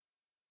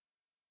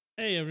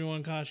Hey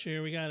everyone, Kosh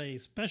here. We got a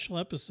special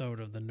episode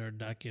of the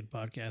Nerd Kid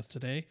podcast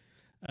today.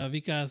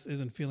 Vikas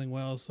isn't feeling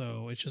well,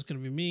 so it's just going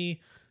to be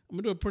me. I'm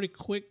going to do a pretty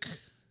quick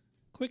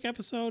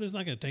episode. It's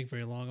not going to take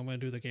very long. I'm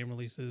going to do the game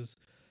releases,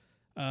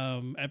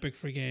 Epic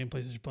free game,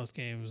 PlayStation Plus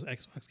games,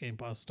 Xbox Game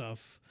Pass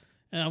stuff.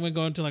 And I'm going to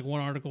go into like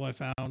one article I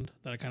found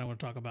that I kind of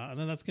want to talk about. And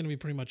then that's going to be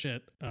pretty much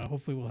it.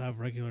 Hopefully we'll have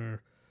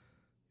regular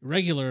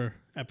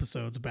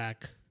episodes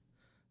back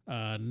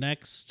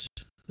next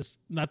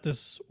not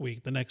this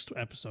week, the next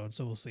episode.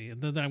 So we'll see.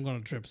 And then I'm going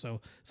on a trip. So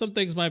some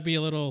things might be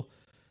a little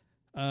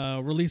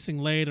releasing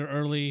late or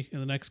early in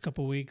the next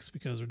couple weeks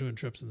because we're doing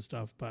trips and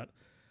stuff. But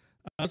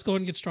let's go ahead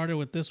and get started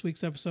with this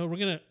week's episode.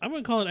 I'm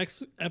gonna call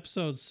it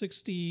episode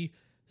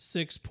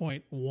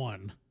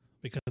 66.1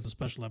 because it's a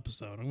special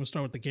episode. I'm gonna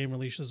start with the game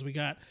releases. We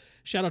got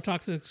Shadow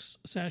Tactics,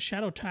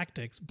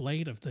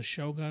 Blade of the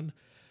Shogun,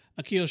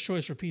 Akio's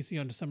Choice for PC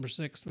on December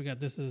 6th. We got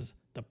This Is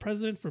the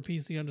President for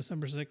PC on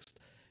December 6th.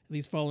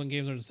 These following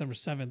games are December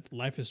 7th.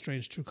 Life is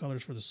Strange True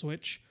Colors for the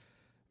Switch,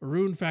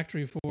 Rune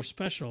Factory 4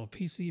 Special,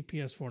 PC,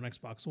 PS4, and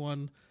Xbox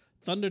One,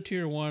 Thunder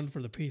Tier 1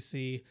 for the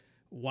PC,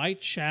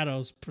 White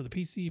Shadows for the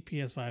PC,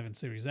 PS5, and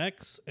Series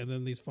X. And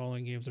then these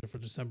following games are for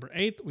December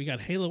 8th. We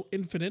got Halo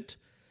Infinite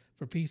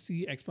for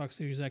PC, Xbox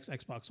Series X,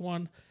 Xbox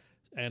One,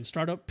 and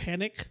Startup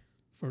Panic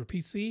for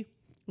PC.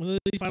 And then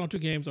these final two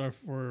games are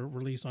for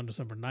release on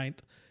December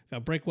 9th. We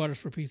got Breakwaters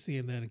for PC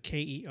and then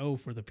KEO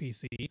for the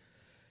PC.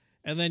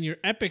 And then your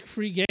Epic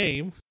free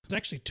game, there's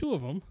actually two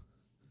of them.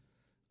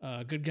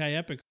 Good guy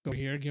Epic over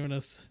here giving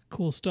us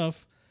cool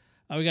stuff.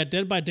 We got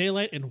Dead by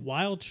Daylight and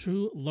Wild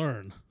True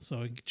Learn.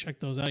 So you can check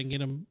those out and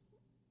get them.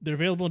 They're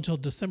available until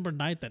December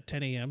 9th at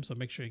 10 a.m. So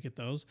make sure you get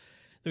those.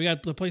 Then we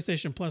got the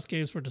PlayStation Plus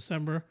games for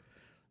December.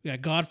 We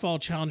got Godfall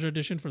Challenger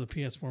Edition for the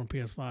PS4 and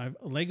PS5.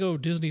 Lego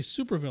Disney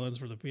Supervillains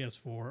for the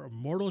PS4.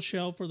 Mortal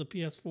Shell for the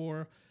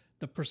PS4.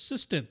 The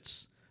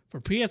Persistence for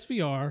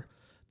PSVR.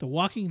 The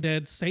Walking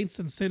Dead Saints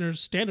and Sinners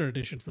Standard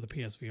Edition for the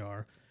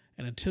PSVR,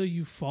 and Until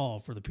You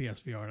Fall for the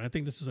PSVR. And I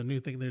think this is a new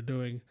thing they're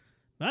doing.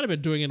 Might have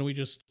been doing it and we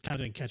just kind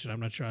of didn't catch it. I'm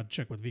not sure. I'd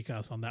check with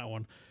Vikas on that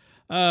one.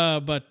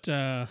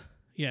 Yeah,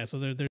 so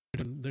they're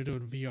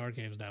doing VR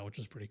games now, which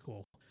is pretty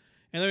cool.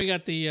 And then we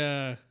got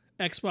the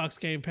Xbox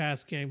Game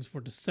Pass games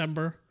for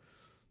December.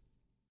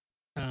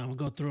 We'll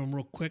go through them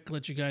real quick,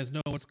 let you guys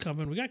know what's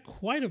coming. We got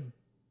quite a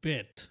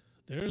bit.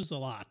 There's a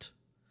lot.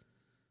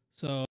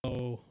 So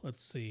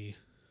let's see.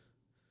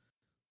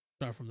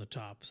 Start from the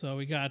top. So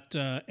we got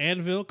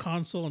Anvil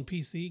console and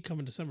PC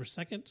coming December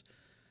 2nd.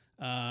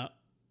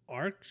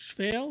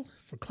 Archvale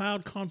for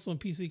cloud console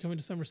and PC coming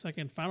December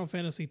 2nd. Final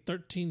Fantasy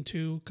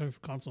 13-2 coming for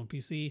console and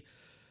PC.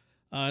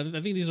 I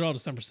think these are all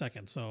December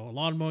 2nd. So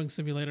Lawn Mowing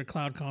Simulator,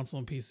 cloud console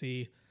and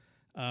PC.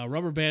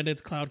 Rubber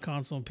Bandits, cloud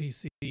console and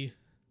PC.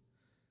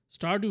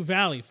 Stardew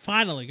Valley,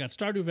 finally got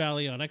Stardew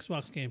Valley on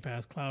Xbox Game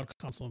Pass, cloud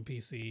console and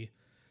PC.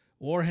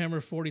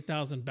 Warhammer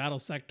 40,000 Battle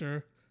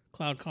Sector,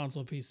 cloud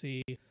console and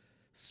PC.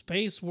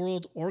 Space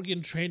World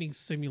Organ Training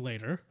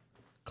Simulator,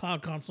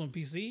 cloud console and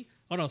PC.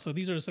 Oh no, so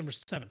these are December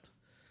 7th.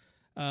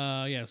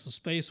 So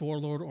Space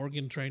Warlord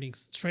Organ Training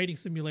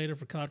Simulator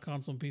for cloud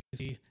console and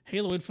PC.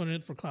 Halo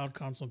Infinite for cloud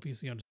console and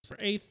PC on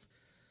December 8th.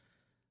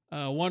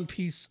 One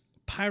Piece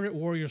Pirate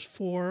Warriors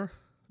 4,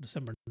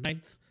 December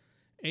 9th.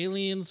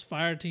 Aliens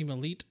Fireteam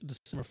Elite,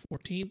 December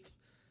 14th.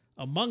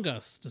 Among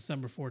Us,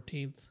 December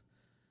 14th.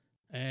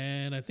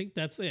 And I think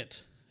that's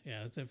it.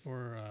 Yeah, that's it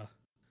for...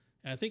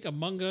 I think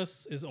Among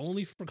Us is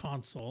only for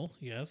console,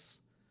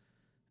 yes.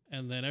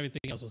 And then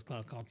everything else was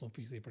cloud console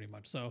PC pretty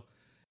much. So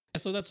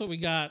that's what we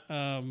got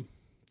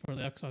for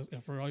the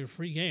Xbox, for all your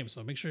free games.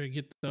 So make sure you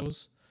get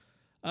those.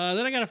 Then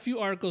I got a few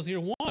articles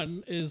here.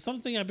 One is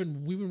something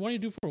we've been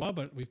wanting to do for a while,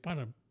 but we've kind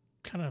of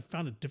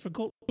found it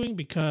difficult doing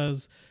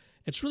because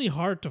it's really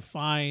hard to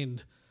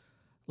find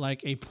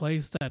like a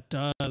place that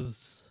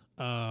does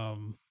what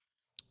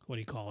do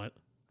you call it?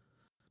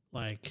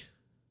 Like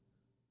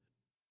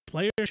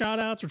player shout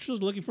outs. We're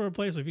just looking for a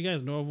place. So if you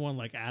guys know of one,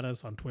 like add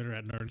us on Twitter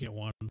at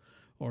NerdGet1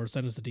 or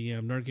send us a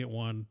DM,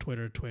 NerdGet1,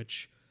 Twitter,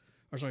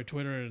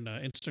 Twitter and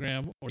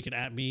Instagram, or you can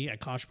at me at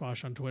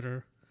Koshposh on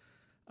Twitter.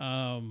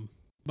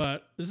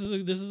 But this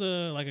is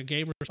a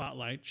gamer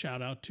spotlight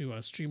shout out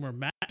to streamer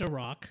Matt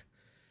DeRock.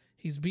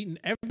 He's beaten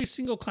every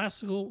single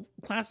classic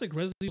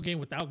Resident Evil game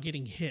without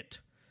getting hit.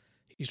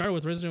 He started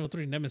with Resident Evil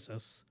 3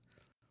 Nemesis.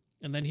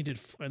 And then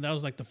and that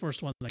was like the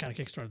first one that kind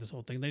of kickstarted this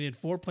whole thing. They did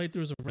 4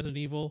 playthroughs of Resident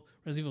Evil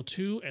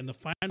 2, and the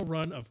final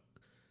run of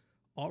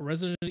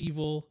Resident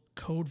Evil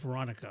Code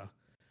Veronica.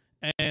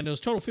 And it was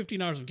total 15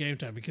 hours of game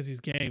time because these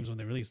games, when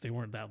they released, they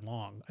weren't that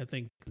long. I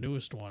think the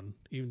newest one,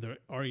 even the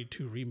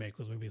RE2 remake,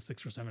 was maybe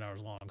 6 or 7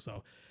 hours long.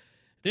 So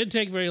it didn't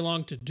take very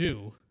long to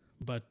do.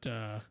 But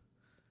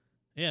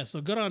yeah, so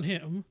good on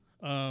him.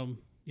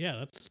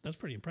 Yeah, that's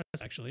pretty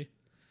impressive, actually,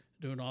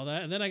 doing all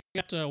that. And then I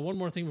got one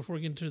more thing before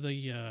we get into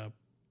the...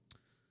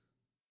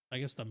 I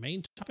guess the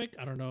main topic.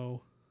 I don't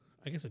know.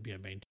 I guess it'd be a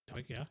main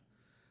topic, yeah.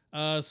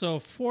 So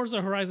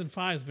Forza Horizon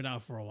 5 has been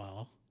out for a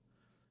while,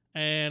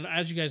 and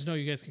as you guys know,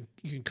 you can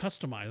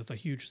customize. It's a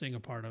huge thing. A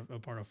part of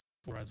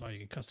Horizon 5.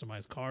 You can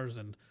customize cars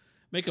and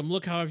make them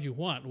look however you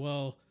want.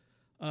 Well,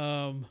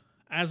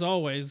 as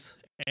always,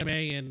 anime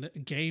and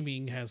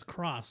gaming has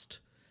crossed,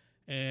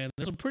 and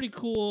there's some pretty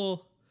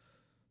cool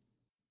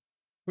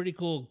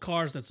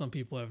cars that some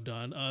people have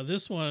done.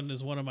 This one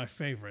is one of my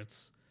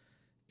favorites.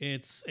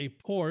 It's a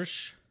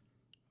Porsche.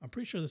 I'm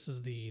pretty sure this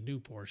is the new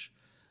Porsche.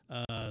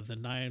 The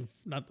nine,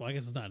 not well, I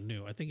guess it's not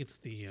new. I think it's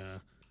the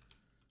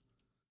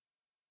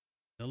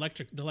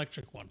electric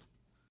one,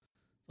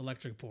 the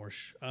electric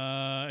Porsche.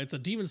 It's a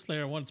Demon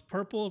Slayer one. It's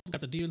purple. It's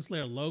got the Demon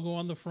Slayer logo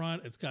on the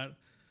front. It's got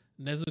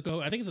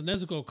Nezuko. I think it's a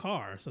Nezuko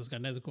car, so it's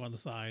got Nezuko on the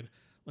side.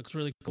 Looks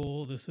really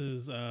cool. This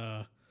is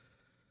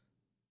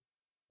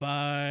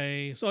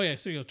by so yeah,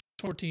 so you go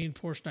 14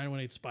 Porsche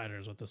 918 Spider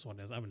is what this one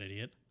is. I'm an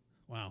idiot.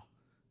 Wow.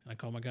 And I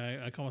call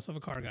myself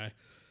a car guy.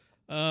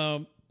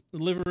 The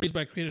livery is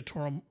by creator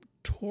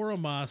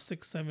Torama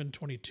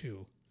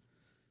 6722.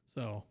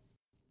 So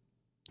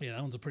yeah,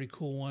 that one's a pretty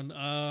cool one.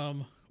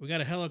 We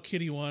got a Hello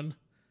Kitty one.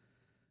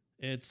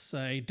 It's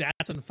a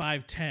Datsun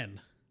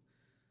 510.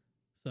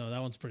 So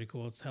that one's pretty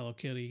cool. It's Hello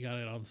Kitty. You got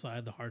it on the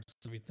side, the hearts,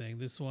 everything.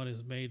 This one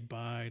is made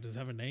by, does it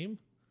have a name?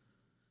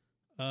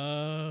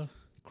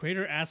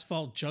 Creator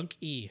Asphalt Junk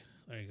E.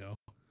 There you go.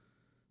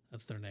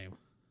 That's their name.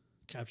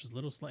 Captures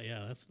little slate.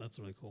 Yeah, that's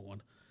a really cool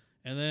one.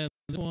 And then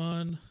this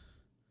one,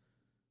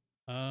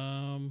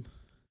 let's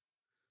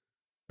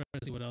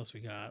see what else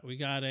we got. We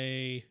got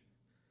a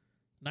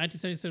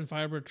 1977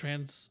 Firebird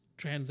Trans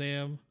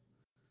Am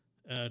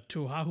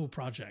Tuahu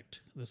project.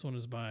 This one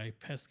is by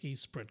Pesky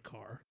Sprint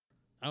Car.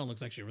 That one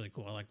looks actually really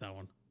cool. I like that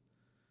one.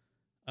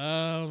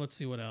 Let's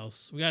see what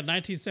else. We got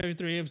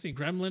 1973 AMC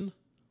Gremlin.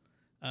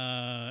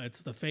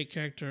 It's the fake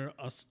character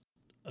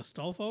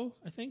Astolfo,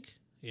 I think.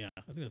 Yeah,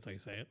 I think that's how you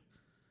say it.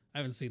 I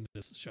haven't seen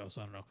this show,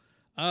 so I don't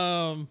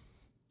know.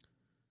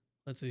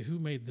 Let's see who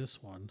made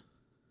this one.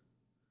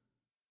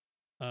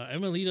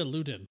 Emilita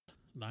Ludin.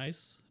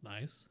 Nice.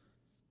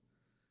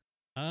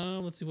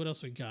 Let's see what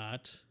else we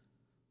got.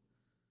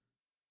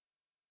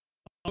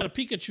 Oh, a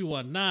Pikachu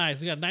one. Nice.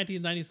 We got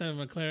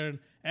 1997 McLaren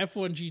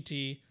F1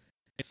 GT.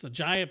 It's a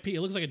giant. It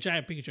looks like a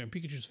giant Pikachu, and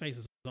Pikachu's face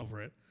is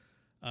over it.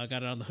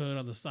 Got it on the hood,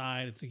 on the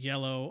side. It's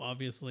yellow,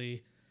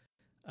 obviously.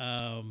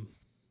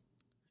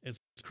 It's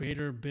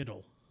creator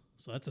Biddle.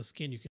 So that's a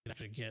skin you can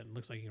actually get. It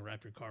looks like you can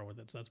wrap your car with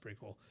it. So that's pretty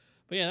cool.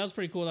 But yeah, that was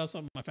pretty cool. That was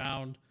something I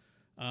found.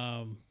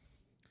 Thought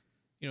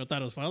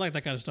it was fun. I like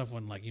that kind of stuff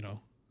when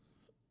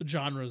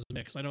genres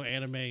mix. I know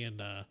anime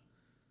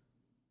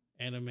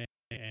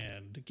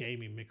and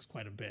gaming mix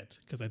quite a bit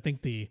because I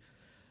think the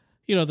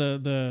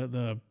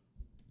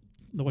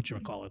what you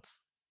would call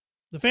it's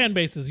the fan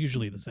base is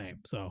usually the same.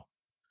 So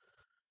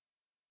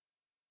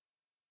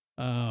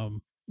I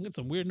got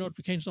some weird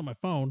notifications on my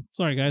phone.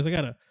 Sorry guys, I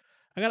gotta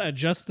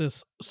adjust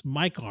this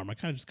mic arm. I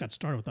kind of just got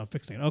started without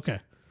fixing it. Okay.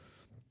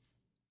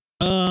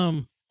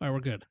 All right, we're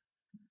good.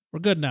 We're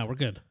good now. We're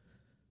good.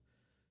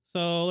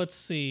 So let's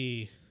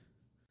see.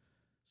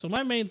 So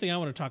my main thing I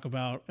want to talk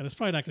about, and it's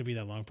probably not going to be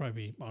that long,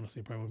 probably much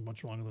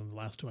longer than the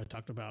last two I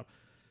talked about.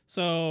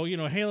 So,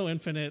 Halo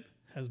Infinite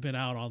has been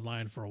out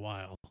online for a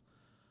while.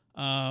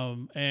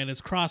 And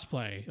it's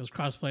crossplay. It was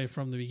crossplay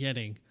from the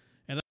beginning.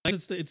 And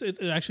it's its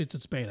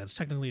beta. It's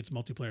technically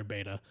multiplayer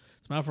beta.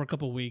 It's been out for a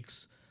couple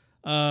weeks.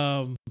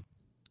 But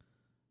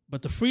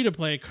the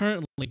free-to-play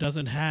currently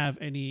doesn't have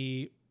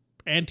any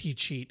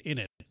anti-cheat in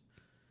it.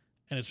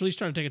 And it's really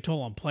starting to take a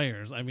toll on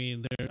players.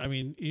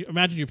 Imagine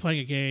you're playing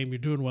a game, you're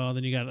doing well, and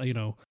then you got,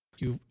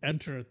 you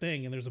enter a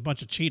thing, and there's a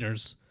bunch of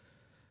cheaters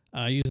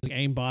using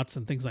aimbots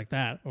and things like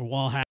that, or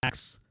wall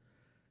hacks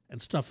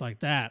and stuff like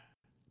that.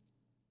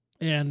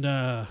 And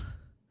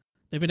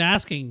they've been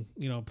asking,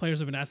 players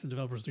have been asking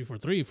developers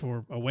 343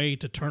 for a way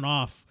to turn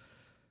off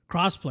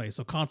crossplay,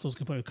 so consoles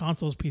can play with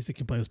consoles, PC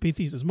can play with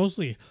PCs. It's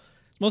mostly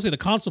the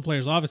console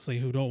players, obviously,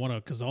 who don't want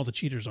to, because all the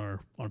cheaters are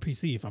on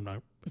PC. If I'm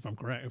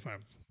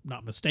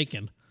not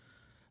mistaken.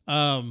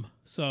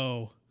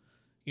 So,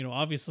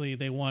 obviously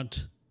they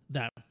want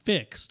that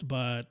fixed,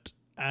 but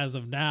as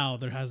of now,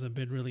 there hasn't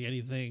been really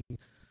anything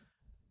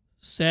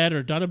said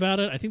or done about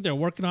it. I think they're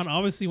working on it.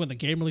 Obviously, when the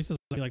game releases,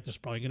 I feel like there's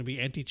probably going to be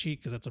anti-cheat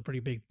because that's a pretty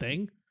big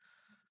thing.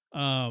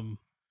 But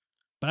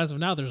as of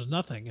now, there's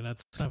nothing, and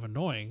that's kind of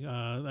annoying.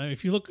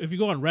 If you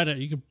go on Reddit,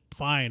 you can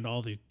find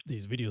all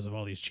these videos of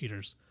all these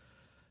cheaters,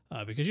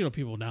 because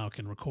people now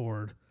can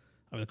record.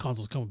 The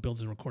consoles come with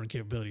built-in recording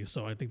capabilities,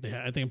 so I think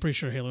I'm pretty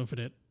sure Halo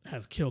Infinite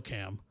has kill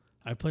cam.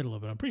 I've played a little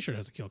bit. I'm pretty sure it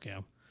has a kill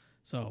cam.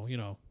 So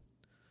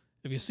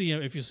if you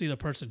see the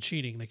person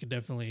cheating, they can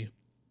definitely,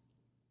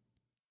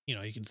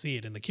 you can see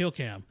it in the kill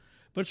cam.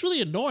 But it's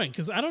really annoying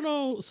because I don't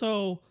know.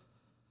 So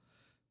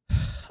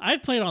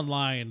I've played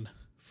online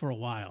for a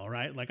while,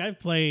 right? Like I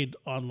played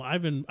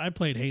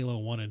Halo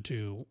 1 and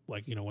 2,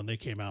 like when they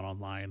came out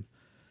online.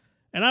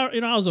 And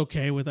I was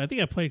okay with it. I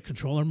think I played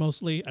controller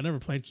mostly. I never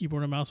played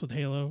keyboard and mouse with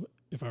Halo,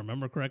 if I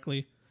remember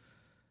correctly,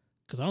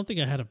 because I don't think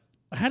I had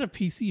a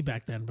PC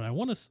back then. But I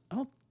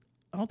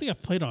don't think I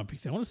played on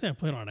PC. I want to say I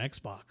played on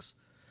Xbox.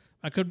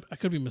 I could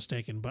be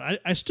mistaken,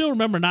 but I still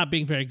remember not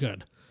being very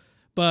good.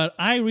 But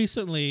I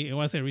recently, and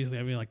when I say recently,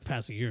 I mean like the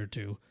past year or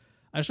two,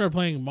 I started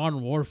playing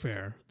Modern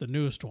Warfare, the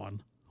newest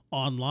one,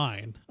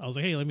 online. I was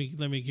like, hey, let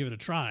me give it a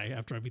try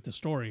after I beat the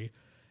story.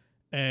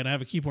 And I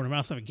have a keyboard and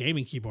mouse. I have a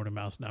gaming keyboard and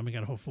mouse now. I mean, I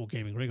got a whole full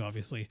gaming rig,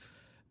 obviously.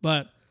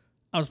 But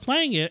I was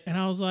playing it, and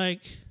I was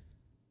like,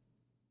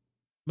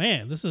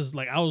 man, this is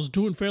like, I was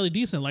doing fairly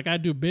decent. Like, I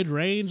do mid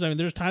range. I mean,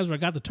 there's times where I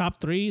got the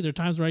top 3. There are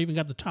times where I even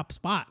got the top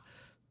spot.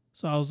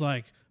 So I was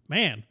like,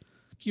 man,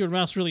 keyboard and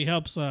mouse really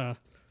helps,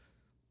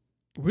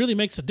 really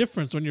makes a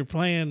difference when you're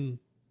playing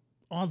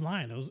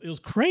online. It was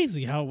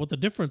crazy what the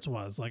difference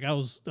was. Like, I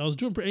was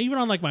doing, even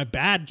on like my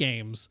bad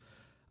games,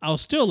 I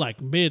was still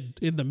like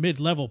in the mid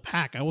level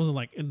pack. I wasn't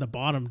like in the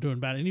bottom doing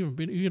bad. And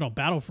even on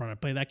Battlefront, I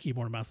play that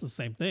keyboard and mouse, it's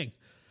the same thing.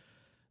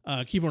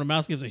 Keyboard and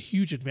mouse gives a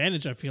huge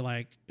advantage, I feel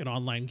like, in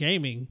online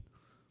gaming.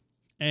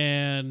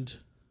 And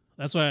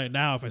that's why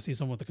now if I see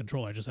someone with the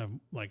controller, I just have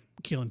like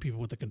killing people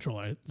with the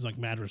controller. It's like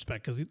mad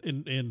respect, because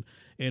in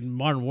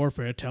Modern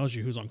Warfare, it tells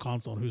you who's on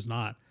console and who's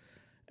not.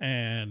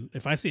 And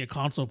if I see a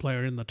console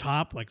player in the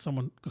top, like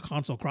someone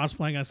console cross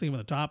playing, I see them in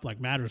the top,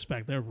 like mad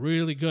respect. They're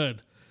really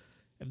good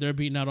if they're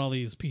beating out all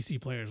these PC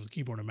players with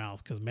keyboard and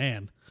mouse, because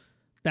man,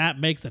 that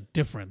makes a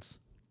difference.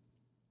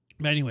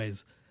 But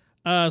anyways,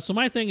 so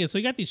my thing is, so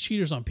you got these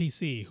cheaters on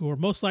PC who are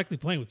most likely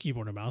playing with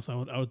keyboard and mouse. I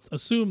would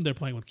assume they're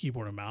playing with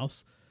keyboard and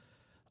mouse.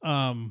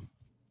 So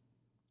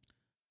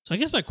I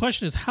guess my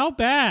question is, how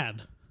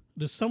bad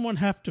does someone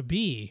have to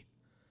be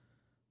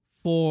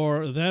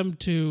for them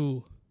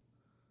to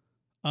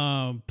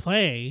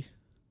play,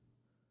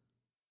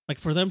 like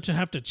for them to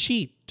have to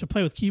cheat to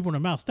play with keyboard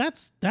and mouse?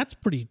 That's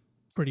pretty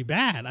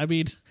bad. I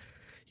mean,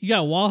 you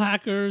got wall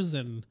hackers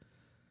and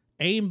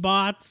aim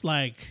bots.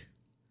 Like,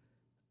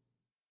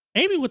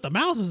 aiming with the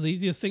mouse is the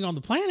easiest thing on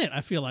the planet.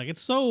 I feel like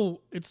it's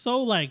so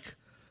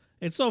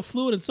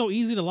fluid and so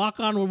easy to lock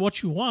on with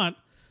what you want.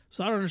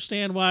 So I don't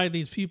understand why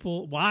they're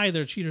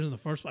cheaters in the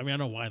first place. I mean, I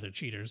know why they're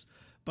cheaters,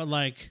 but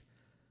like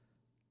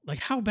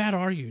how bad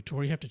are you to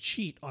where you have to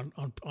cheat on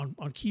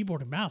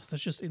keyboard and mouse?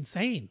 That's just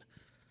insane.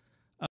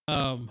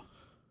 So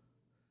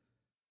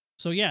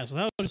yeah, so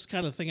that was just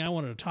kind of the thing I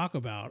wanted to talk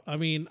about. I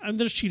mean,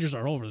 there's cheaters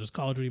all over. There's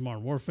Call of Duty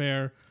Modern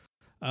Warfare.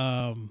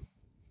 There's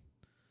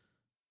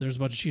a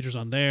bunch of cheaters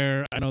on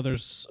there. I know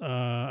there's,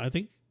 I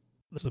think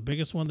that's the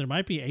biggest one. There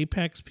might be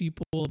Apex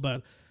people,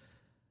 but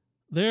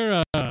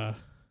there's a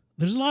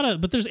lot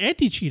but there's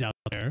anti-cheat out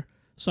there.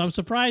 So I'm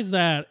surprised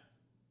that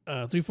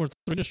 343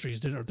 Industries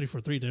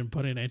 343 didn't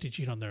put in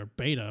anti-cheat on their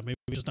beta. Maybe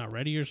it's just not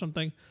ready or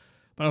something.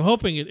 But I'm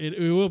hoping it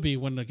will be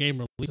when the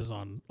game releases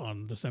on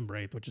December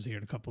 8th, which is here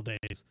in a couple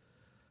days.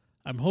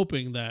 I'm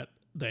hoping that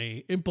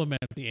they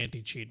implement the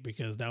anti-cheat,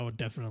 because that would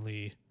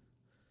definitely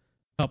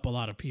help a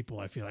lot of people,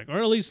 I feel like. Or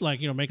at least, like,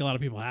 make a lot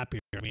of people happier.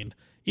 I mean,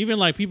 even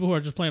like people who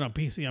are just playing on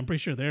PC, I'm pretty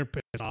sure they're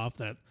pissed off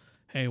that,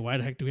 hey, why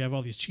the heck do we have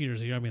all these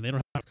cheaters here? I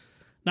mean,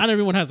 not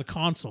everyone has a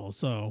console,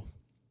 so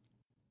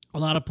a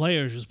lot of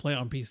players just play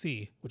on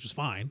PC, which is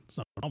fine. There's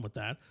nothing wrong with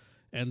that.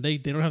 And they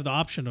don't have the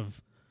option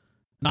of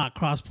not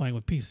cross-playing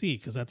with PC,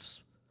 because that's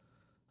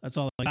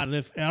all I got.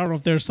 I don't know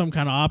if there's some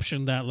kind of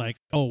option that, like,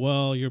 oh,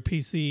 well, you're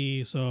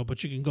PC,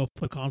 but you can go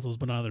play consoles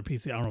but not other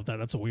PC. I don't know if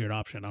that's a weird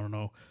option. I don't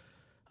know.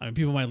 I mean,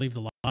 people might leave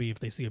the lobby if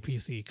they see a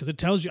PC, because it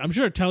tells you. I'm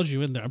sure it tells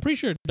you in there. I'm pretty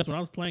sure that's when I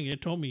was playing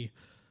it told me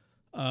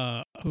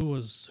who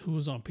was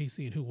on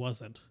PC and who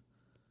wasn't.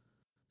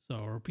 So,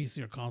 or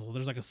PC or console.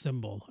 There's like a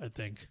symbol, I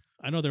think.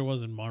 I know there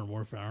was in Modern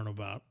Warfare. I don't know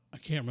about. I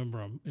can't remember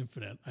on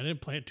Infinite. I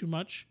didn't play it too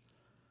much.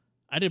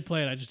 I did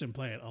play it. I just didn't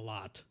play it a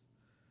lot.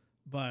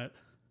 But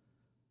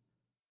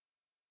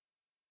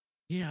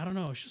yeah, I don't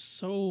know. It's just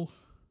so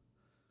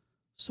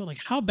like,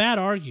 how bad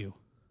are you?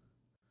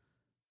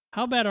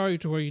 How bad are you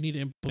to where you need to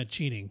implement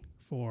cheating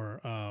for,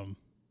 for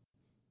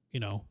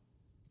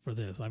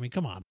this? I mean,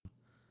 come on.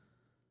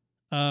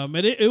 And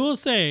it will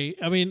say,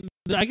 I mean,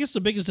 I guess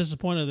the biggest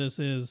disappointment of this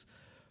is,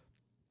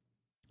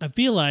 I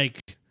feel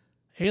like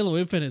Halo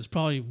Infinite is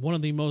probably one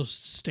of the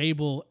most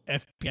stable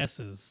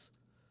FPSs,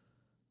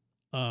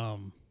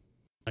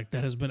 like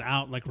that has been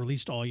out, like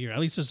released all year. At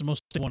least it's the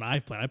most stable one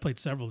I've played. I played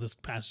several this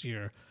past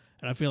year,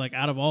 and I feel like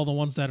out of all the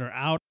ones that are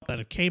out, that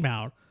have came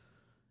out,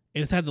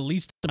 it's had the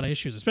least amount of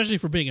issues, especially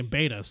for being in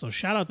beta. So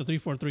shout out to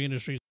 343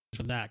 Industries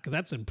for that, because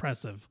that's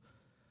impressive.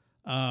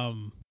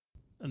 And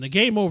the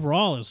game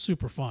overall is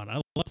super fun. I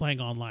love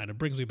playing online. It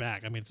brings me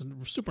back. I mean, it's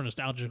super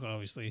nostalgic,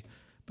 obviously,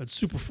 but it's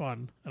super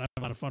fun, and I have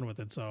a lot of fun with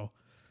it. So,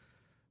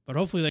 but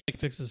hopefully they can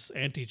fix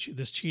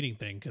this cheating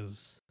thing,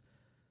 because,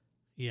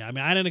 yeah, I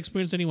mean, I didn't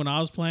experience any when I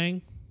was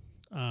playing,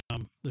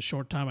 the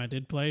short time I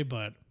did play,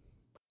 but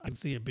I can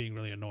see it being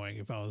really annoying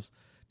if I was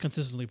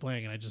consistently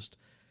playing, and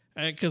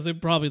because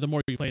probably the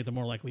more you play, the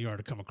more likely you are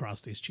to come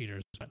across these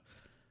cheaters. But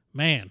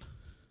man,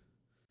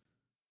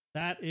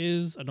 that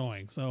is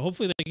annoying. So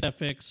hopefully they get that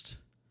fixed.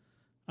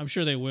 I'm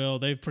sure they will.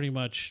 They've pretty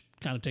much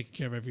kind of taken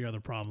care of every other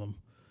problem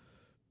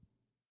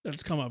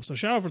that's come up. So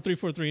shout out for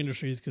 343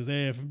 Industries, because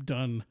they have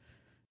done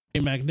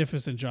a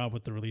magnificent job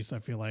with the release. I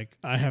feel like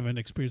I haven't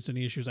experienced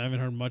any issues. I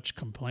haven't heard much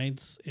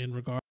complaints in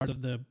regards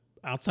of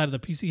outside of the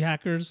PC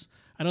hackers.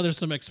 I know there's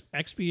some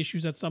XP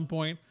issues at some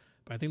point,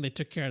 but I think they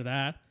took care of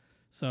that.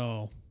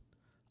 So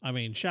I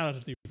mean, shout out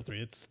to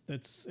 343.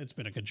 It's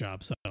been a good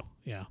job. So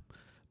yeah,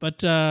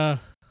 but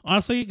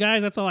honestly,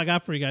 guys, that's all I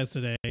got for you guys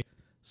today.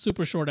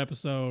 Super short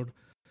episode.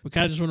 We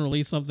kind of just want to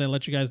release something and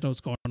let you guys know what's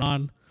going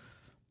on.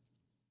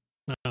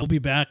 We'll be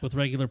back with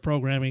regular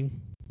programming.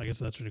 I guess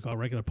that's what you call it,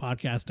 regular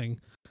podcasting.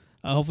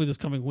 Hopefully this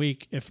coming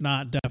week. If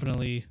not,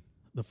 definitely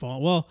the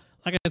fall. Well,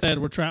 like I said,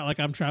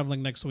 I'm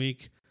traveling next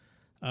week.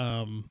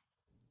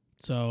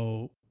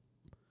 So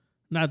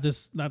not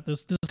this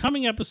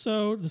coming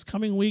episode, this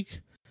coming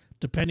week,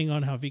 depending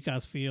on how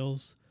Vikas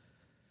feels.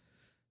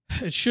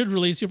 It should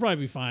release. You'll probably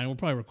be fine. We'll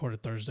probably record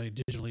it Thursday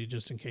digitally,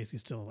 just in case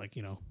he's still like,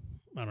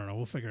 I don't know.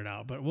 We'll figure it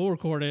out, but we'll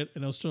record it,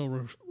 and we'll still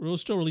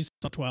release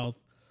on the 12th,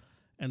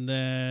 and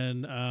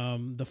then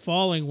the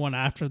following one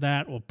after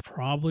that will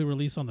probably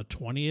release on the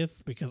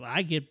 20th because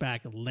I get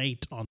back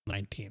late on the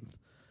 19th,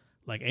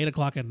 like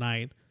 8:00 at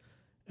night,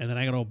 and then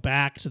I gotta go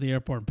back to the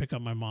airport and pick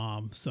up my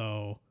mom.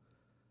 So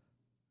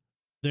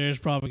there's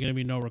probably gonna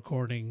be no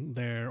recording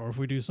there, or if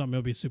we do something,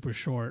 it'll be super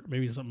short,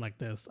 maybe something like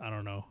this. I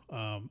don't know.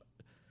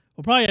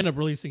 We'll probably end up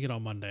releasing it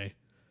on Monday,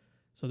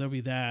 so there'll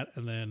be that,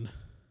 and then.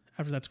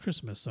 After that's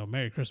Christmas, so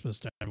Merry Christmas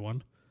to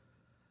everyone.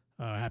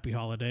 Happy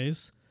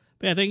holidays.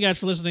 But yeah, thank you guys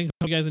for listening.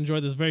 Hope you guys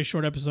enjoyed this very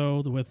short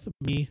episode with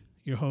me,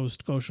 your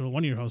host, Goshal,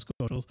 one of your hosts,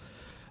 Goshals.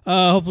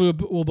 Hopefully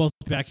we'll both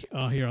be back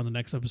here on the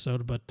next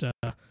episode. But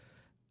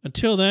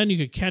until then, you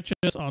can catch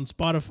us on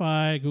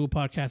Spotify, Google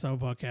Podcasts,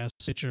 Apple Podcasts,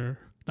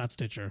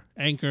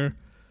 Anchor.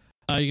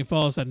 You can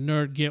follow us at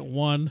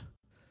NerdGet1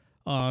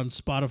 on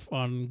Spotify,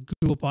 on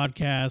Google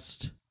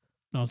Podcast.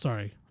 No,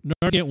 sorry,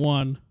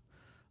 NerdGet1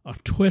 on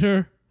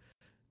Twitter,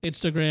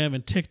 Instagram,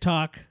 and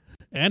TikTok,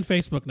 and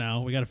Facebook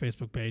now. We got a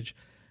Facebook page.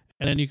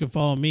 And then you can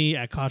follow me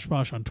at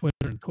Koshposh on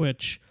Twitter and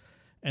Twitch.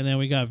 And then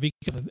we got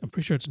Vikas. I'm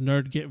pretty sure it's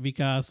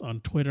NerdGetVikas on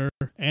Twitter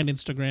and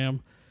Instagram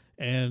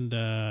and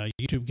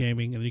YouTube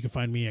Gaming. And then you can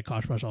find me at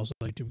Koshposh also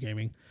YouTube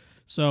Gaming.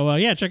 So,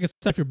 yeah, check us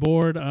out if you're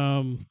bored.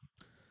 Probably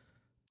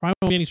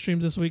won't be any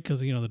streams this week because,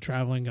 the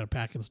traveling, got to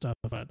pack and stuff.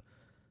 But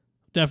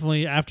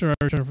definitely after our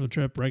return from the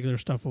trip, regular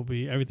stuff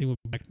everything will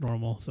be back to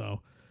normal.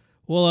 So,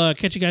 we'll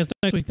catch you guys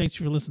next week. Thanks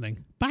for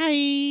listening.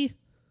 Bye.